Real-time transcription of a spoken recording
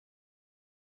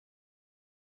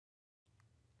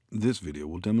This video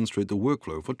will demonstrate the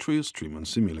workflow for TRIOS Treatment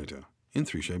Simulator in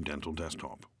 3Shape Dental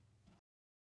Desktop.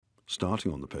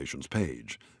 Starting on the patient's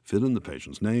page, fill in the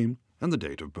patient's name and the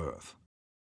date of birth.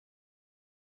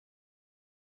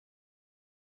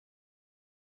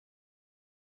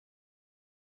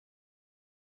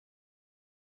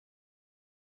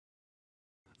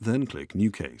 Then click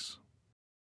New Case.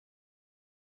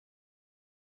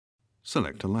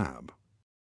 Select a lab.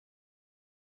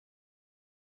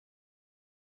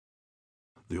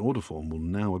 The order form will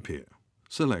now appear.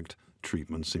 Select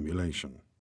Treatment Simulation.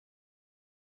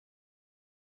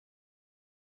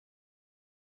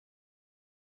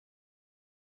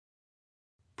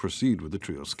 Proceed with the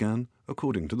TRIOS scan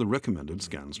according to the recommended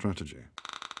scan strategy.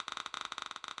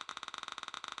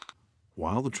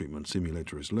 While the treatment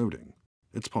simulator is loading,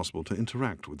 it's possible to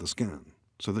interact with the scan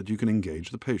so that you can engage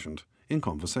the patient in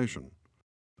conversation,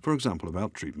 for example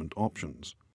about treatment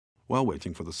options, while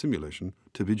waiting for the simulation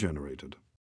to be generated.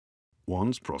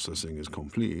 Once processing is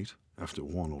complete, after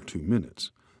 1 or 2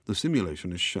 minutes, the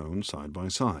simulation is shown side by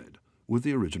side with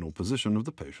the original position of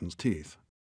the patient's teeth.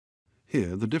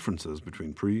 Here, the differences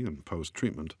between pre- and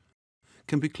post-treatment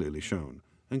can be clearly shown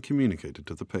and communicated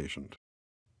to the patient.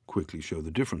 Quickly show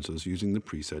the differences using the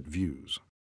preset views.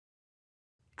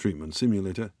 Treatment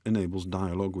Simulator enables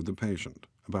dialogue with the patient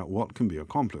about what can be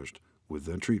accomplished with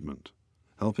their treatment,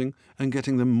 helping and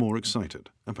getting them more excited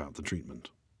about the treatment.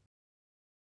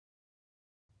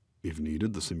 If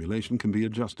needed, the simulation can be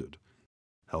adjusted,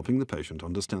 helping the patient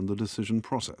understand the decision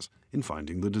process in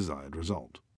finding the desired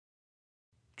result.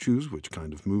 Choose which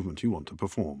kind of movement you want to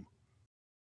perform.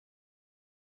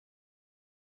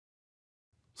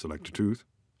 Select a tooth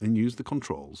and use the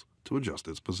controls to adjust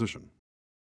its position.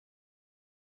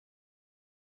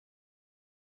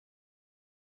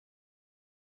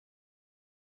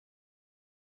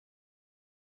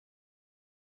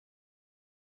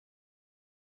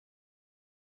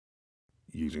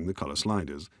 Using the color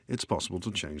sliders, it's possible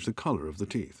to change the color of the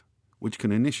teeth, which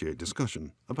can initiate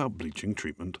discussion about bleaching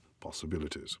treatment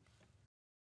possibilities.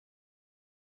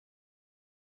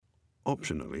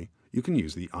 Optionally, you can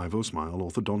use the IvoSmile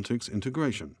orthodontics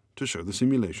integration to show the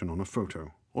simulation on a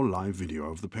photo or live video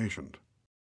of the patient.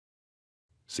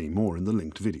 See more in the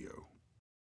linked video.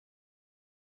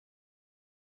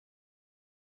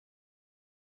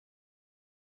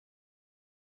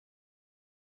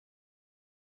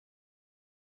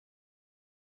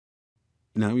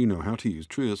 Now you know how to use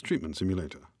TRIOS Treatment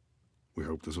Simulator. We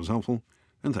hope this was helpful,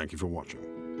 and thank you for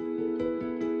watching.